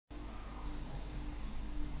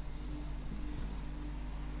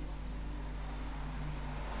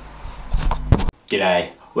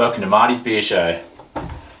G'day, welcome to Marty's Beer Show.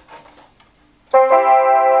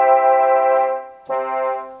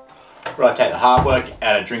 Right, take the hard work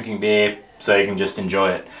out of drinking beer so you can just enjoy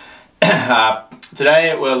it.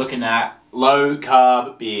 Today we're looking at low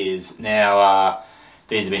carb beers. Now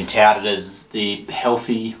these have been touted as the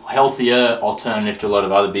healthier alternative to a lot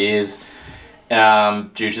of other beers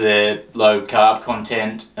due to their low carb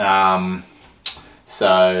content.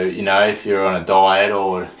 So, you know, if you're on a diet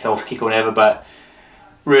or health kick or whatever, but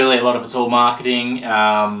really a lot of it's all marketing.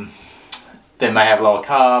 They may have lower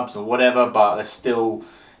carbs or whatever, but they're still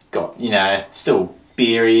got, you know, still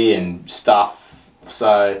beery and stuff.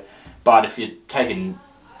 So, but if you're taking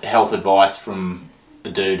health advice from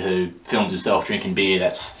a dude who films himself drinking beer,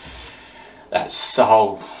 that's a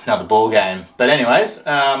whole another ball game. But anyways,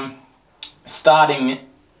 starting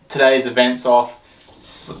today's events off,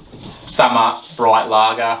 Summer Bright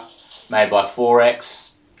Lager made by 4X.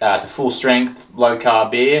 It's a full strength low carb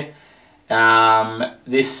beer.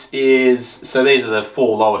 These are the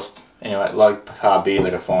four lowest, anyway, low carb beers I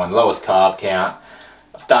can find. Lowest carb count.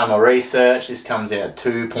 I've done my research. This comes in at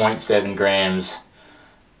 2.7 grams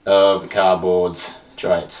of cardboards.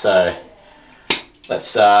 Right, so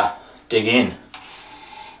let's dig in.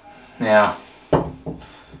 Now,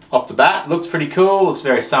 off the bat, looks pretty cool. Looks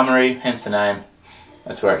very summery, hence the name.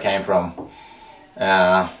 That's where it came from.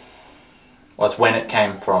 Well, it's when it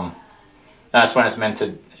came from. No, it's when it's meant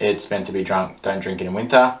to be drunk. Don't drink it in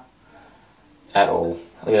winter at all.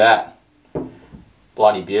 Look at that.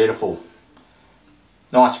 Bloody beautiful.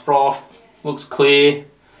 Nice froth. Looks clear.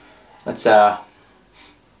 Let's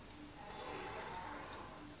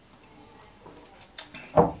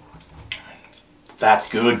that's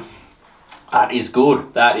good. That is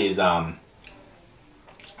good. That is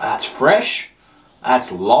that's fresh.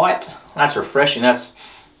 That's light. That's refreshing. That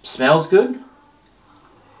smells good.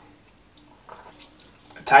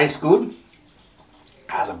 It tastes good.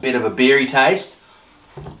 Has a bit of a beery taste.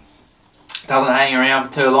 Doesn't hang around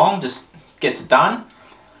for too long. Just gets it done.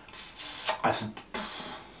 That's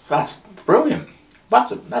brilliant.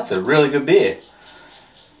 That's a really good beer.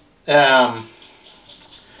 It's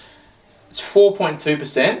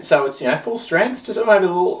 4.2%, so it's, you know, full strength. Just maybe a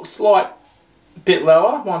little slight bit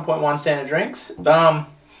lower, 1.1 standard drinks.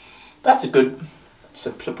 That's a good. It's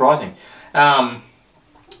surprising.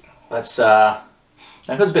 Let's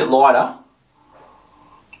now because it's a bit lighter,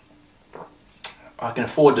 I can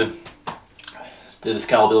afford to do the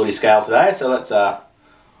scalability scale today. So let's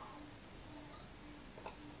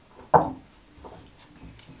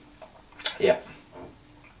yeah,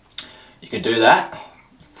 you could do that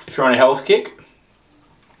if you're on a health kick.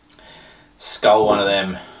 Scull one of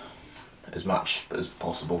them as much as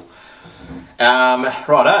possible.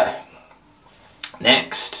 Righto.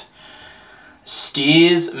 Next,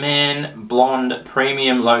 Steersman Blonde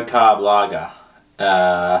Premium Low Carb Lager.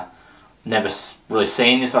 Never really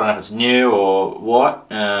seen this. I don't know if it's new or what.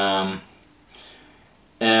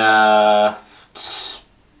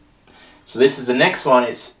 So this is the next one.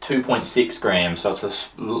 It's 2.6 grams, so it's a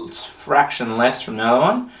fraction less from the other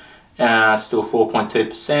one. Still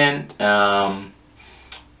 4.2%.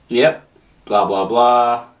 Yep. Blah blah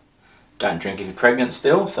blah. Don't drink if you're pregnant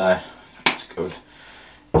still, so it's good.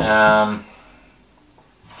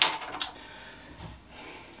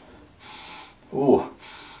 Ooh,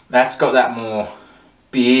 that's got that more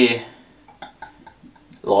beer-like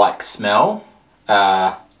smell,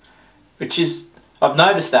 which is, I've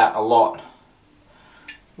noticed that a lot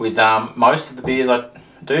with most of the beers I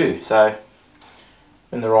do. So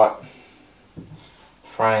in the right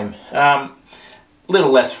frame,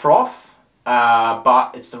 little less froth.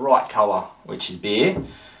 But it's the right colour, which is beer.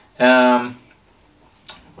 Yeah,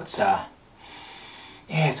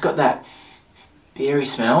 it's got that beery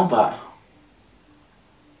smell, but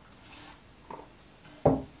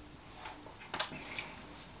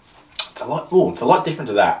it's a lot. Oh, it's a lot different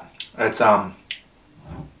to that.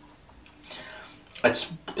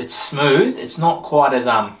 It's smooth. It's not quite as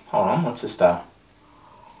hold on. What's this stuff?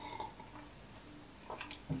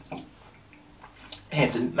 Yeah,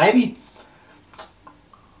 it's maybe.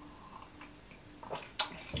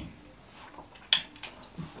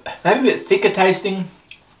 Maybe a bit thicker tasting,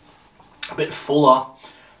 a bit fuller,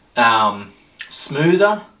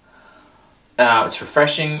 smoother. It's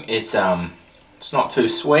refreshing. It's not too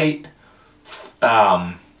sweet.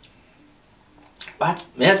 It's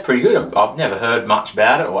pretty good. I've never heard much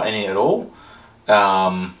about it or any at all.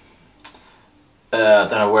 Don't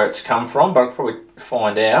know where it's come from, but I'll probably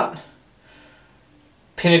find out.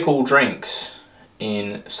 Pinnacle Drinks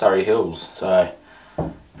in Surrey Hills, so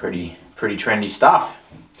pretty trendy stuff.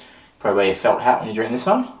 Probably wear your felt hat when you drink this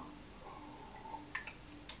one.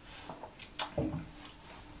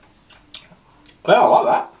 Well, I like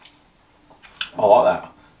that. I like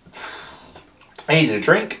that. Easy to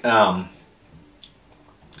drink.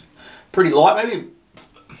 Pretty light, maybe.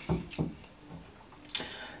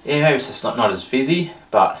 Yeah, maybe it's just not as fizzy,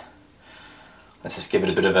 but let's just give it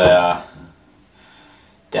a bit of a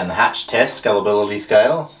down the hatch test, gullibility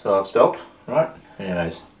scale, so I've spelt, right?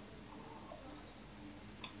 Anyways.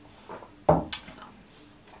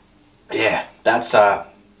 Yeah, that's that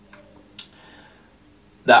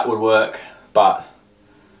would work, but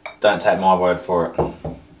don't take my word for it.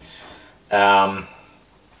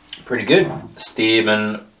 Pretty good.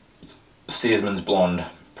 Steersman's Blonde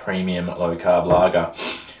Premium Low Carb Lager.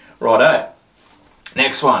 Righto.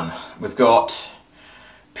 Next one, we've got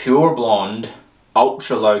Pure Blonde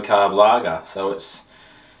Ultra Low Carb Lager. So it's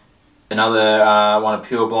another one of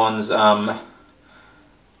Pure Blonde's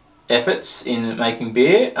efforts in making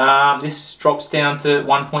beer. This drops down to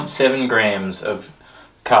 1.7 grams of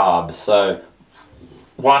carbs, so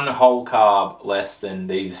one whole carb less than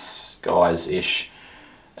these guys ish.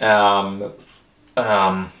 Yep.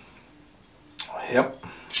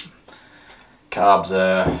 Carbs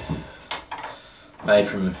are made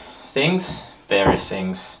from things, various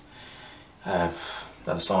things. Not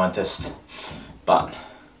a scientist, but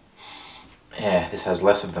yeah, this has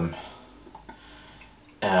less of them.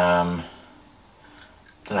 Don't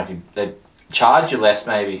know if they charge you less,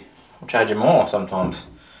 maybe, or charge you more sometimes.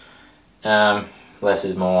 Less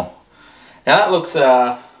is more. Now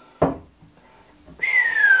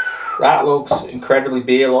that looks incredibly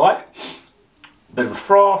beer-like. Bit of a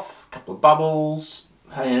froth, a couple of bubbles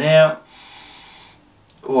hanging out.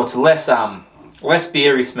 Oh, it's a less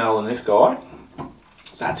beery smell than this guy, so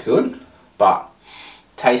that's good. But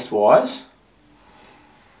taste-wise,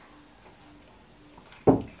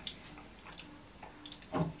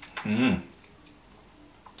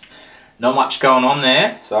 not much going on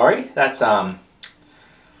there. Sorry, that's low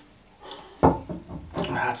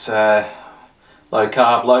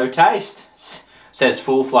carb, low taste. Says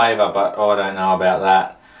full flavour, but I don't know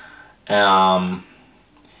about that.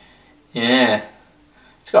 Yeah,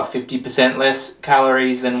 it's got 50% less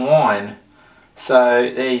calories than wine,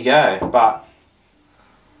 so there you go. But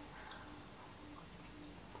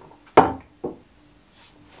it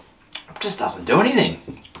just doesn't do anything.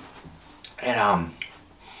 It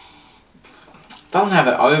doesn't have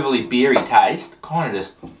an overly beery taste. Kind of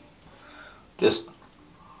just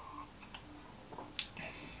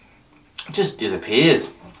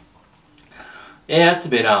disappears. Yeah, it's a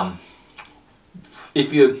bit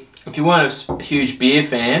if you weren't a huge beer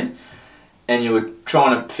fan and you were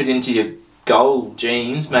trying to fit into your goal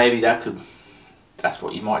jeans, maybe that's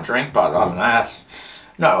what you might drink. But I don't know, that's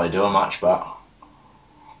not really doing much. But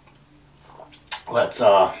let's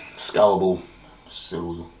scullable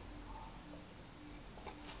silver.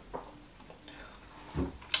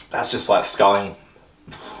 That's just like sculling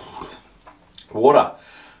water.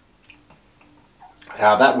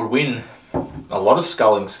 That would win a lot of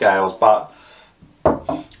sculling scales, but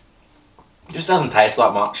it just doesn't taste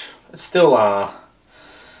like much. It's still how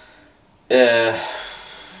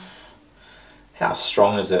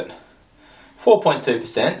strong is it?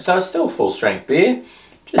 4.2%, so it's still full strength beer,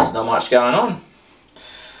 just not much going on.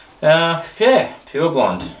 Yeah, Pure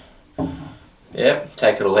Blonde. Yep,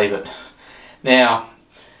 take it or leave it. Now,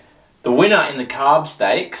 the winner in the carb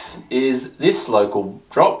stakes is this local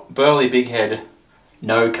drop, Burleigh BigHead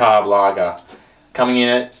No Carb Lager, coming in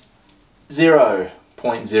at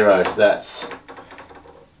 0.0, so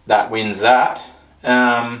that wins that.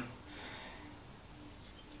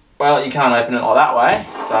 Well, you can't open it like that way,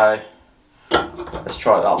 so let's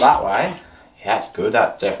try it like that way. Yeah, that's good,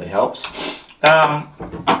 that definitely helps.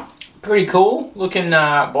 Pretty cool looking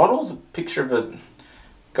bottles, a picture of a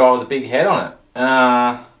guy with a big head on it.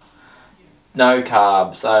 No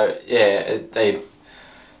carb, so yeah, they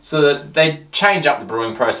change up the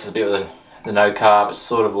brewing process a bit with the no carb. It's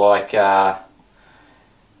sort of like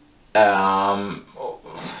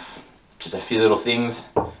just a few little things,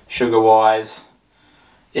 sugar wise.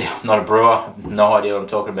 Yeah, I'm not a brewer, I have no idea what I'm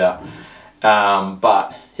talking about.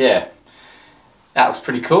 But yeah, that looks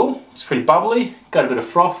pretty cool. It's pretty bubbly, got a bit of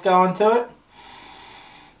froth going to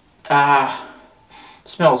it.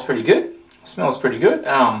 Smells pretty good. Smells pretty good.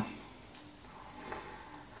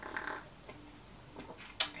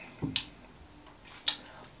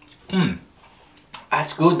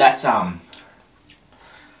 That's good. That's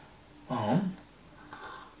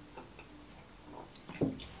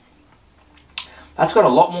that's got a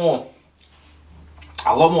lot more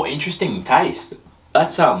interesting taste.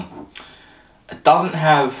 That's it doesn't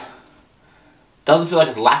feel like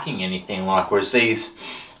it's lacking anything, like, whereas these,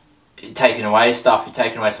 you're taking away stuff, you're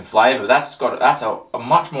taking away some flavour. That's a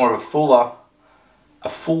much more of a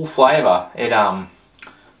full flavour. It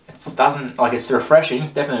doesn't, like, it's refreshing.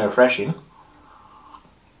 It's definitely refreshing.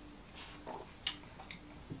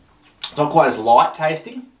 It's not quite as light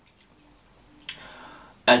tasting.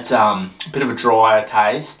 It's a bit of a drier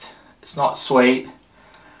taste. It's not sweet.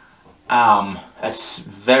 It's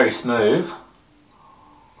very smooth.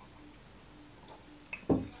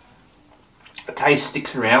 The taste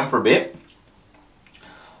sticks around for a bit,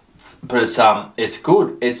 but it's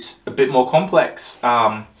good. It's a bit more complex.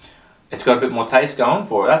 It's got a bit more taste going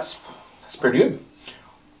for it. That's pretty good.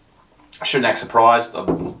 I shouldn't act surprised.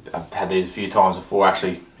 I've had these a few times before,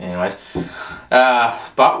 actually. Anyways,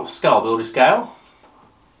 but scale scale.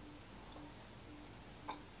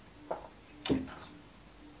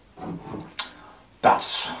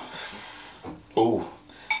 That's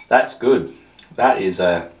good. That's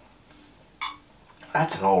an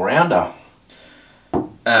all-rounder.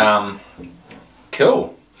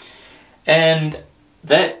 Cool. And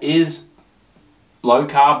that is low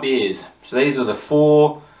carb beers. So these are the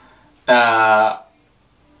 4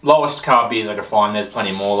 lowest carb beers I could find. There's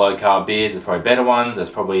plenty more low carb beers. There's probably better ones.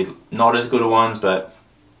 There's probably not as good ones, but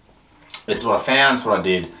this is what I found. This is what I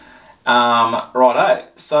did. Righto.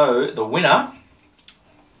 So the winner,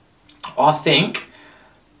 I think,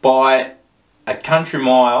 by a country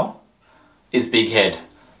mile, is BigHead.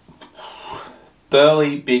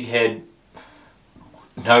 Burleigh BigHead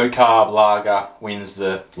no carb lager wins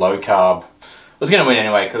the low carb. I was going to win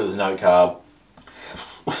anyway because it was no carb.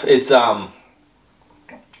 It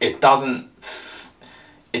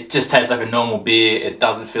just tastes like a normal beer. It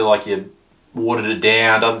doesn't feel like you watered it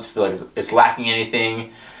down. It doesn't feel like it's lacking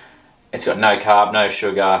anything. It's got no carb, no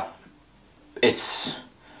sugar. It's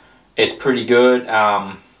pretty good.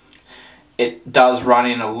 It does run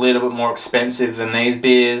in a little bit more expensive than these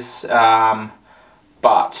beers,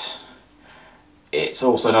 but it's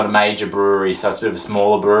also not a major brewery, so it's a bit of a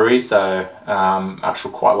smaller brewery, so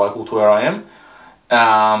actually quite local to where I am.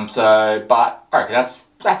 But I reckon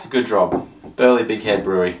that's a good job. Burleigh BigHead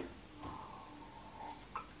Brewery.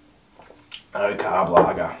 No carb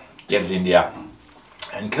lager. Get it in ya.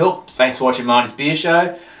 And cool. Thanks for watching Marty's Beer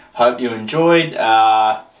Show. Hope you enjoyed.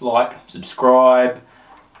 Like, subscribe,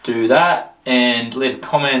 do that, and leave a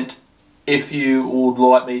comment if you would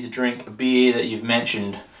like me to drink a beer that you've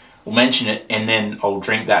mentioned. We'll mention it, and then I'll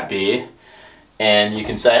drink that beer. And you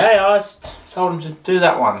can say, hey, I told him to do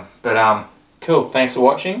that one. But cool. Thanks for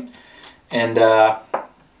watching. And there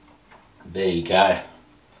you go.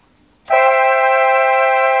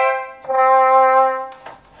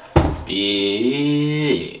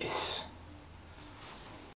 Beer.